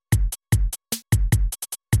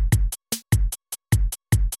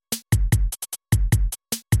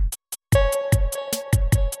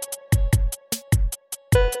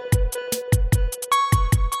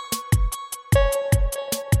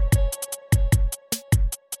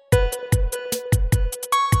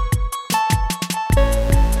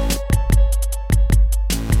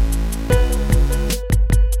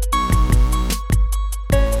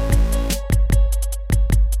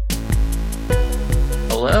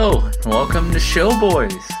Hello, welcome to Show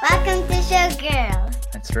Boys. Welcome to Show Girls.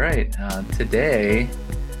 That's right. Today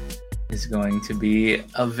is going to be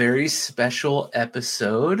a very special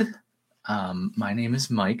episode. My name is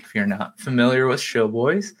Mike, if you're not familiar with Show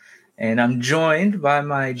Boys, and I'm joined by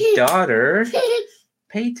my daughter,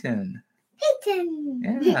 Peyton.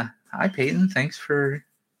 Peyton. Yeah. Hi, Peyton. Thanks for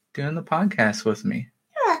doing the podcast with me.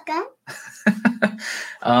 You're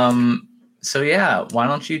welcome. So yeah, why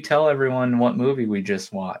don't you tell everyone what movie we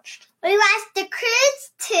just watched? We watched The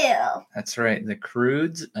Croods 2. That's right. The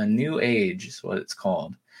Croods, A New Age is what it's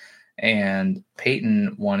called. And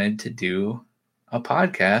Peyton wanted to do a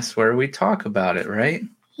podcast where we talk about it, right?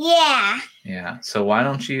 Yeah. Yeah. So why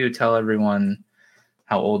don't you tell everyone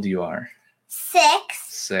how old you are? 6.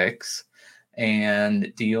 6.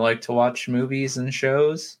 And do you like to watch movies and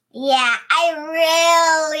shows? Yeah, I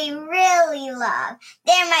really love.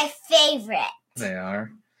 They're my favorite. They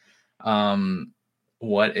are.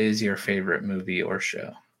 What is your favorite movie or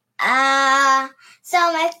show? So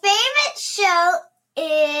my favorite show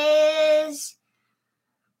is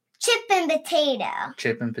Chip and Potato.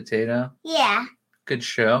 Chip and Potato? Yeah. Good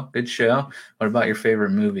show. Good show. What about your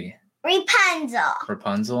favorite movie? Rapunzel.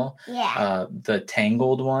 Rapunzel? Yeah. The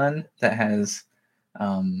Tangled one that has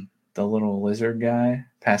the little lizard guy,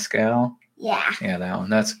 Pascal. Yeah. Yeah, that one.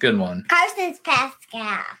 That's a good one. Carson's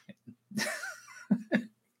Pascal.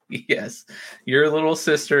 Yes. Your little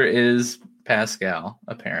sister is Pascal,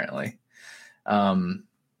 apparently. But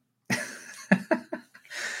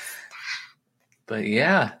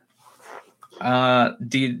yeah.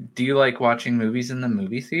 Do you like watching movies in the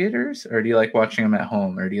movie theaters, or do you like watching them at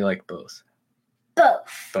home, or do you like both?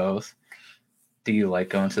 Both. Both. Do you like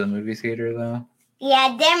going to the movie theater though?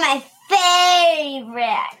 Yeah, they're my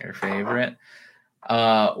favorite. Your favorite?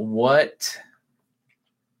 What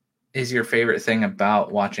is your favorite thing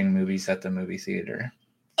about watching movies at the movie theater?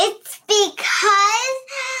 It's because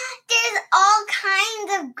there's all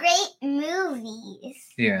kinds of great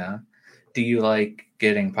movies. Yeah. Do you like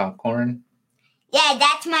getting popcorn? Yeah,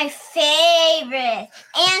 that's my favorite.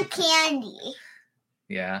 And candy.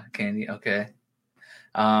 Yeah, candy. Okay.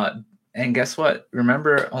 And guess what?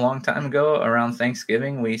 Remember a long time ago around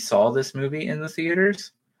Thanksgiving, we saw this movie in the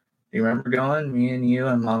theaters? Do you remember going? Me and you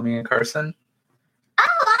and Mommy and Carson?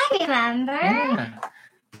 Oh, I remember. Yeah.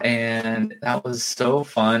 And that was so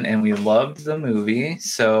fun, and we loved the movie.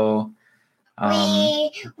 So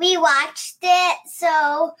we watched it,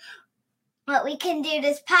 so what we can do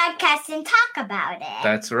this podcast and talk about it.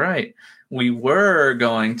 That's right. We were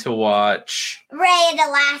going to watch Ray and the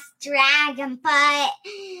Last Dragon, but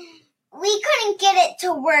we couldn't get it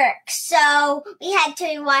to work, so we had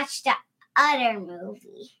to watch the other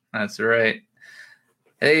movie. That's right.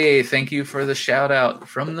 Hey, thank you for the shout out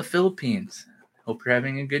from the Philippines. Hope you're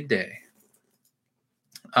having a good day.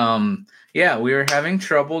 Yeah, we were having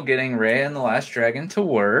trouble getting Ray and the Last Dragon to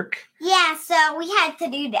work. Yeah, so we had to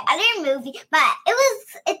do the other movie, but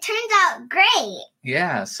it turned out great.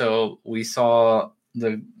 Yeah, so we saw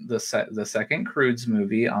the second Croods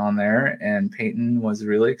movie on there, and Peyton was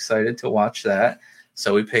really excited to watch that.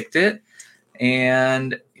 So we picked it,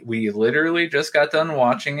 and we literally just got done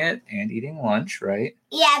watching it and eating lunch, right?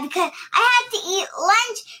 Yeah, because I had to eat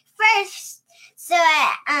lunch first, so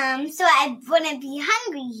I wouldn't be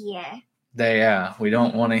hungry here. Yeah, we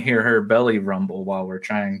don't want to hear her belly rumble while we're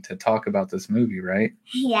trying to talk about this movie, right?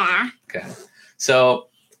 Yeah. Okay. So,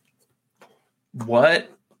 what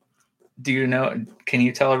do you know? Can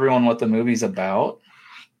you tell everyone what the movie's about?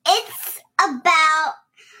 It's about...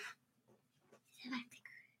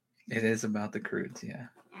 It is about the Croods, yeah.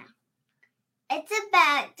 It's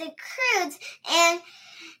about the Croods, and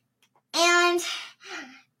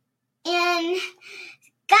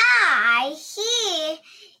Guy,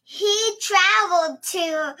 he traveled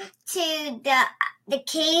to the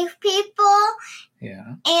cave people.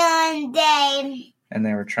 Yeah. And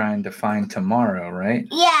they were trying to find tomorrow, right?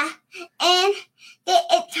 Yeah. And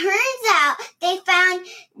it turns out they found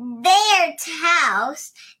their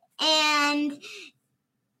house, and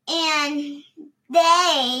then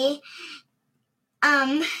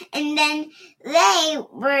they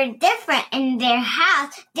were different in their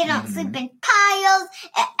house. They don't sleep in piles.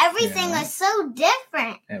 Everything was so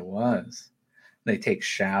different. It was. They take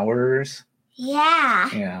showers. Yeah.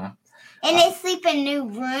 Yeah. And they sleep in new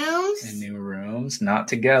rooms. In new rooms, not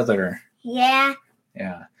together. Yeah.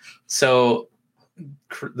 Yeah. So,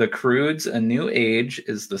 The Croods, A New Age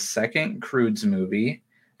is the second Croods movie.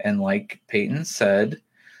 And like Peyton said,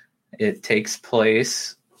 it takes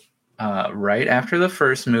place right after the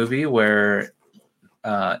first movie, where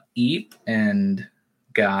Eep and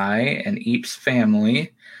Guy and Eep's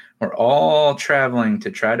family We're all traveling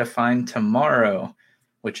to try to find tomorrow,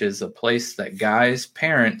 which is a place that Guy's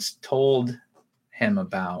parents told him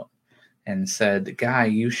about and said, Guy,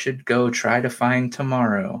 you should go try to find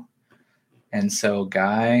tomorrow. And so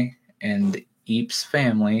Guy and Eep's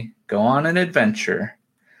family go on an adventure,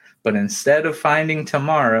 but instead of finding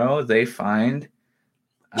tomorrow, they find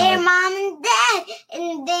their mom and dad,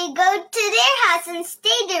 and they go to their house and stay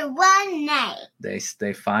there one night.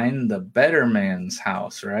 They find the better man's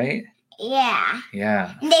house, right? Yeah.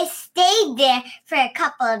 Yeah. And they stayed there for a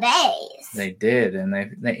couple of days. They did, and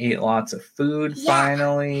they ate lots of food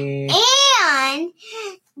finally. And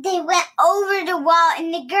they went over the wall,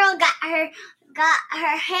 and the girl got her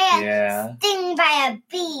hand stung by a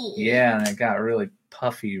bee. Yeah, and it got really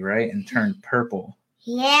puffy, right, and turned purple.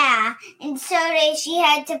 Yeah, and so she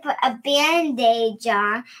had to put a bandage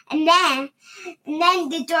on, and then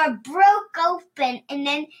the door broke open, and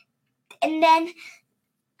then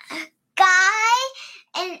Guy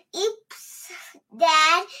and Eep's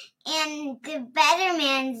dad and the better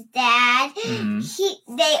man's dad,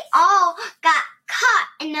 they all got caught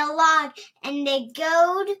in a log, and they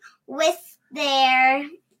goed with their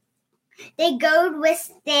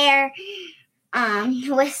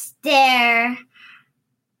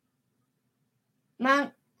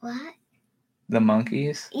what? The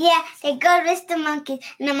monkeys? Yeah, they go with the monkeys,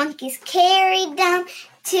 and the monkeys carried them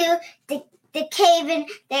to the cave, and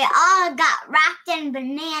they all got wrapped in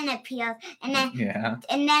banana peels. And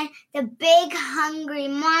then the big hungry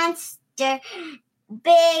monster,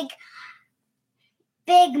 big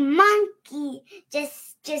monkey,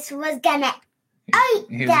 just was gonna eat them.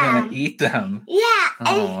 He was gonna eat them. Yeah.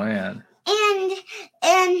 Oh man.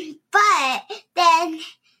 But then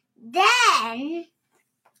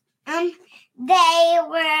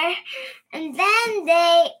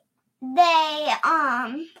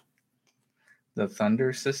the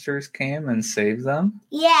Thunder Sisters came and saved them?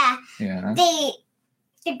 Yeah. Yeah.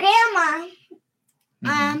 The grandma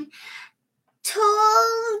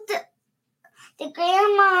told the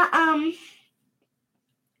grandma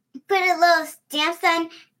put a little stamps on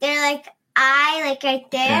their eye, right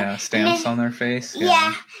there. Yeah, stamps on their face.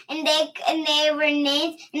 Yeah. And they were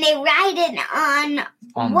named, and they write it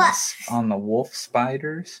on the wolf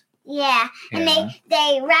spiders. Yeah, and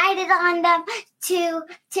they ride it on them to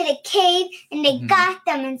the cave, and they got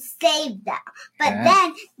them and saved them. But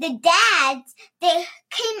then the dads, they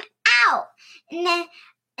came out,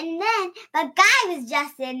 but Guy was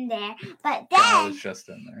just in there. But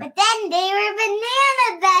then they were banana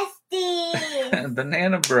besties.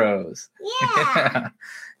 Banana bros. Yeah.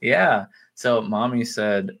 Yeah. So Mommy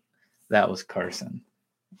said that was Carson.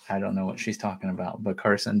 I don't know what she's talking about, but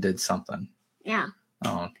Carson did something. Yeah.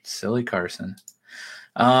 Oh, silly Carson.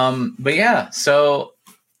 But yeah, so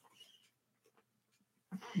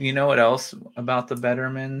you know what else about the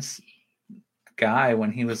Bettermans? Guy,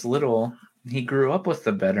 when he was little, he grew up with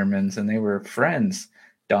the Bettermans, and they were friends.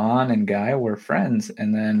 Dawn and Guy were friends.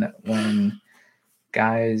 And then when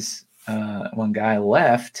Guy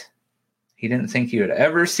left, he didn't think he would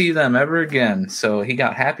ever see them ever again. So he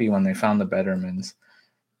got happy when they found the Bettermans.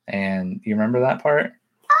 And you remember that part?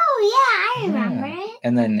 Oh, yeah, I remember it.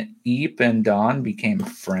 And then Eep and Dawn became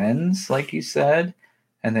friends, like you said.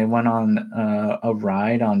 And they went on a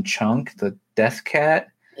ride on Chunk, the death cat.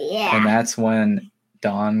 Yeah. And that's when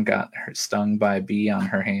Dawn got stung by a bee on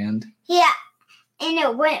her hand. Yeah. And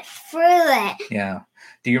it went through it. Yeah.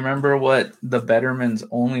 Do you remember what the Betterman's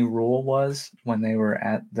only rule was when they were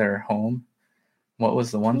at their home? What was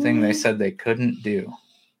the one thing they said they couldn't do?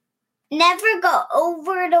 Never go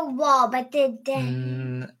over the wall, but they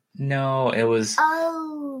did. No, it was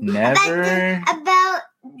never about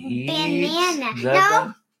banana.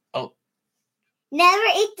 No. Never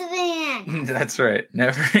eat the banana. That's right.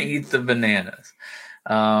 Never eat the bananas.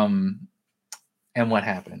 And what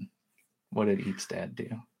happened? What did Eep's dad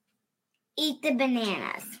do? Eat the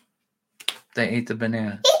bananas. They ate the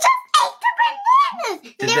banana. He just ate the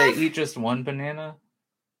bananas. Did they eat just one banana?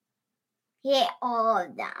 He ate all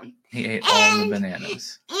of them. He ate all the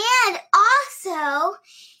bananas. And also,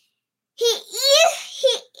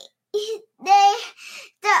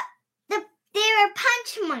 they were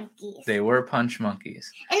punch monkeys. They were punch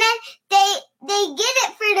monkeys. And then they get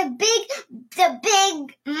it for the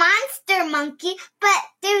big monster monkey, but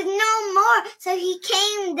there's no more. So he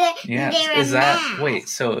came there. Yeah. And they were mad. Wait,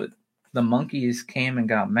 so the monkeys came and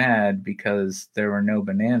got mad because there were no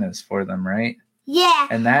bananas for them, right? Yeah.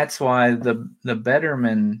 And that's why the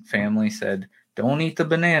Betterman family said, don't eat the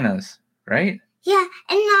bananas, right? Yeah,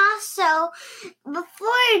 and also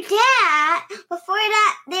before that,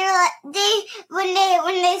 when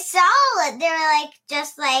they saw it, they were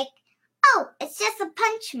just like, oh, it's just a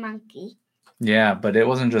punch monkey. Yeah, but it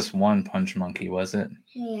wasn't just one punch monkey, was it?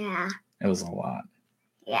 Yeah. It was a lot.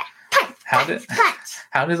 Yeah. Punch. How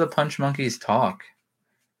do the punch monkeys talk?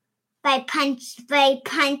 By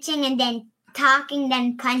punching and then talking,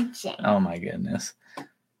 then punching. Oh my goodness.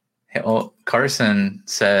 Well, Carson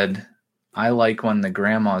said, I like when the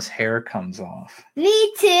grandma's hair comes off.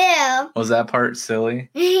 Me too. Was that part silly?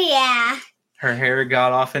 Yeah. Her hair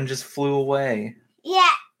got off and just flew away. Yeah,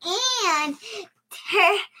 and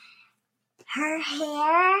her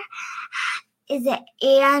hair is an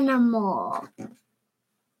animal.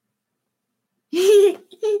 Yeah,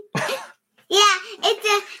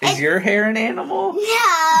 Is your hair an animal?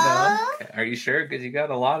 No. Okay. Are you sure? Because you got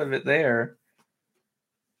a lot of it there.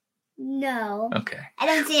 No. Okay. I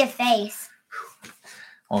don't see a face.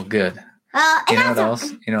 Well, good. You know what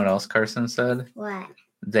else? You know what else Carson said? What?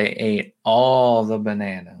 They ate all the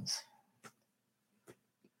bananas.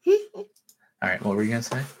 All right, what were you gonna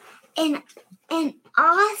say? And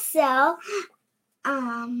also, what was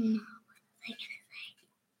I gonna say?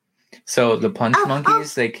 So the punch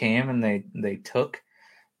monkeys, they came and they took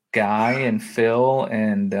Guy and Phil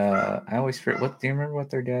and I always forget. What do you remember? What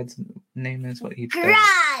their dad's name is? What each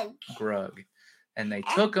Grug. And they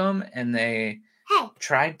took them and they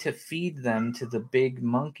tried to feed them to the big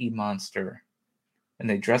monkey monster, and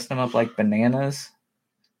they dressed them up like bananas.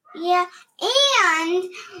 Yeah,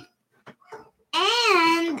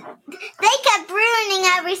 and they kept ruining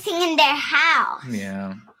everything in their house.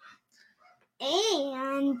 Yeah.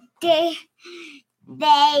 And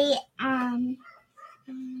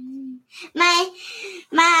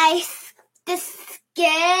the scariest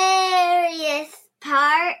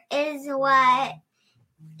part is what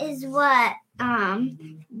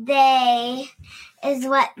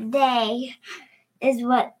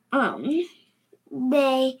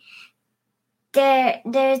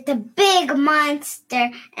there's the big monster,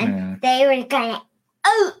 and they were gonna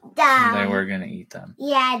eat them. They were gonna eat them.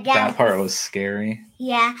 Yeah, that part was scary.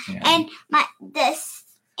 Yeah, and my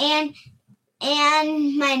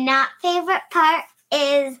not favorite part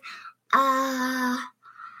is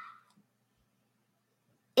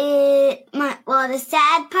the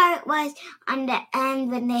sad part was on the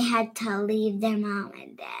end when they had to leave their mom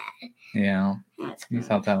and dad. Yeah, you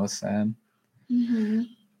thought that was sad. Mm-hmm.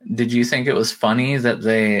 Did you think it was funny that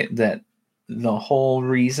the whole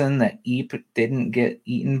reason that Eep didn't get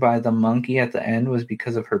eaten by the monkey at the end was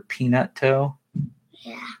because of her peanut toe?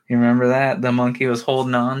 Yeah. You remember that? The monkey was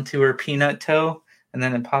holding on to her peanut toe and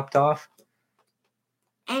then it popped off?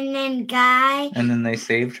 And then And then they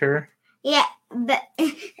saved her? Yeah, but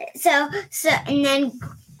so and then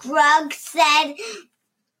Grug said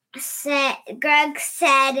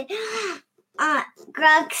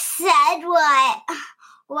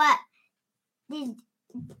what did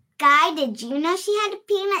Guy, did you know she had a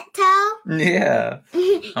peanut toe? Yeah.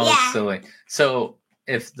 Oh, silly. So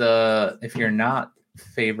if your not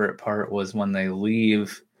favorite part was when they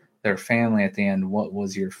leave their family at the end, what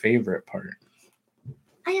was your favorite part?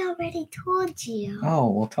 I already told you.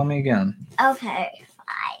 Oh, well, tell me again. Okay,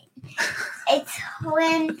 fine.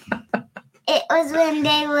 It was when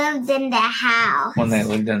they lived in the house. When they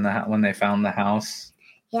lived in when they found the house.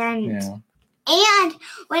 Yeah. And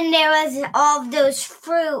when there was all of those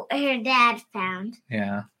fruit her dad found.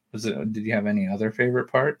 Yeah. Did you have any other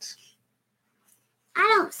favorite parts? I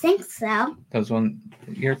don't think so.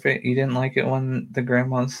 You didn't like it when the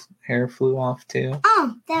grandma's hair flew off too?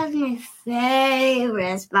 Oh, that was my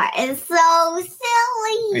favorite part. It's so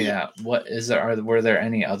silly. Yeah. Were there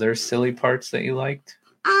any other silly parts that you liked?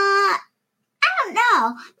 I don't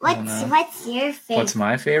know. What's your favorite? What's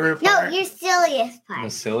my favorite part? No, your silliest part.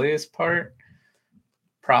 The silliest part?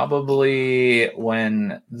 Probably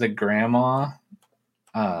when the grandma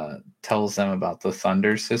tells them about the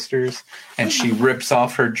Thunder Sisters, and she rips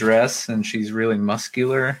off her dress, and she's really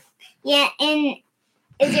muscular. Yeah, and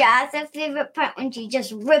is your also favorite part when she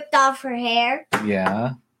just ripped off her hair?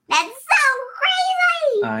 Yeah. That's so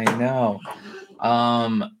crazy! I know.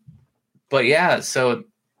 But yeah, so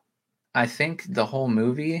I think the whole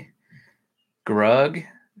movie, Grug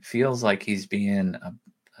feels like he's being a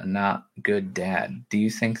not good dad. Do you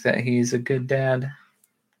think that he's a good dad?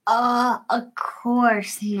 Of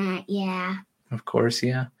course not. Yeah. Of course,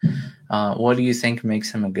 yeah. What do you think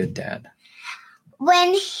makes him a good dad?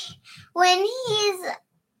 When he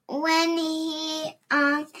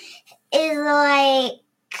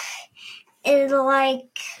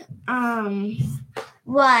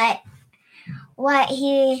what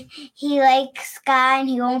he likes Guy and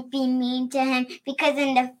he won't be mean to him, because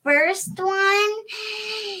in the first one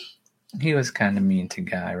he was kind of mean to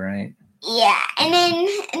Guy, right? Yeah, and then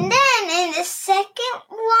in the second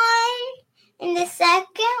one,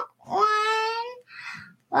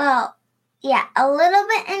 well, yeah, a little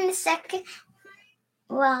bit in the second.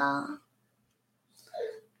 Well.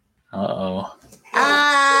 Uh-oh.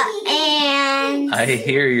 And I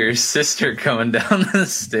hear your sister coming down the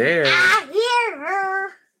stairs. I hear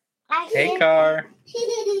her. Hey, Car.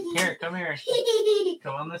 Here, come here.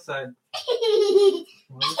 Come on this side.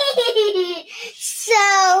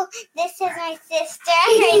 So, this is my sister.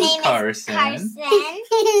 Her name is Carson.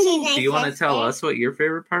 Do you want to tell us what your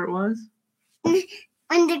favorite part was?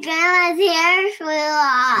 When the grandma's hair flew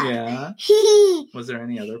off. Yeah. Was there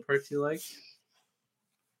any other parts you liked?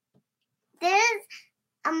 There's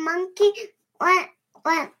a monkey. What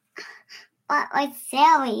was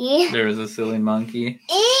silly? There was a silly monkey.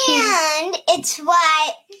 And it's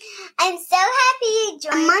why I'm so happy you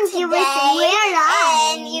joined a monkey today. With weird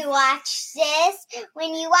eyes. And you watched this.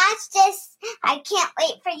 When you watch this, I can't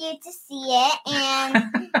wait for you to see it.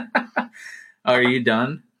 And are you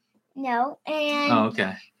done? No. And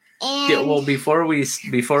okay. And well, before we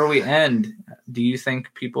end, do you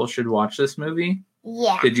think people should watch this movie?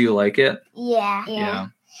 Yeah. Did you like it? Yeah. Yeah.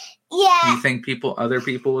 Yeah. Do you think other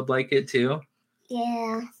people would like it too?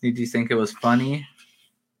 Yeah. Did you think it was funny?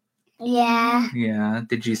 Yeah. Yeah.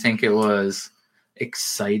 Did you think it was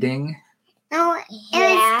exciting? No, it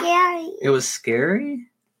was scary. It was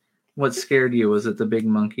scary? What scared you? Was it the big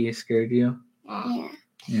monkey scared you? Yeah.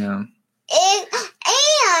 Yeah.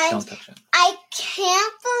 Don't touch it. I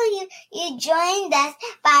can't believe you joined us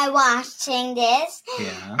by watching this.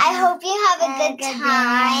 Yeah. I hope you have a good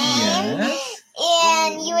time. Yes.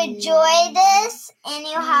 And you enjoy this. And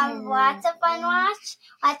you have lots of fun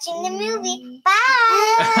watching the movie.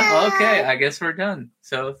 Bye. Okay, I guess we're done.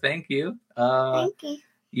 So thank you. Thank you.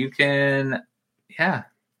 You can,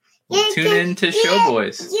 tune in to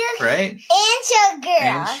Showboys, right? And Showgirls.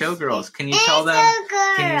 And Showgirls. Can you tell them,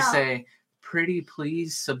 can you say, pretty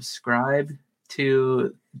please subscribe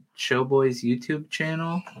to Showboys YouTube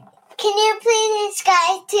channel? Can you please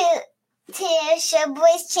subscribe to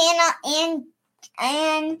Showboys channel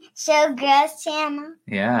and Showgirls channel?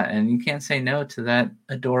 Yeah, and you can't say no to that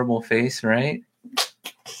adorable face, right?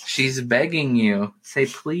 She's begging you. Say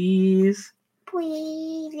please.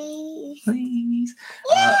 Please. Please.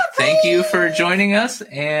 Yeah, thank you for joining us,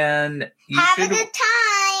 and you have should a good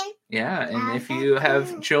time. Yeah, and if you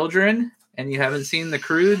have children and you haven't seen The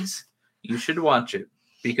Croods, you should watch it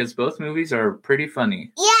because both movies are pretty funny.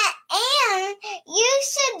 Yeah, and you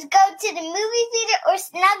should go to the movie theater or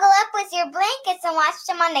snuggle up with your blankets and watch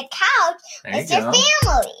them on the couch with your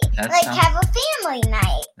family. Have a family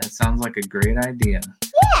night. That sounds like a great idea.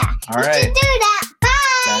 Yeah. All right. You should do that.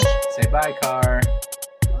 Bye. Say bye, Car.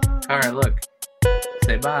 Car, look.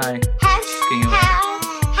 Say bye.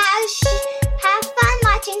 Have fun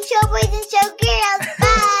watching Showboys and Showgirls.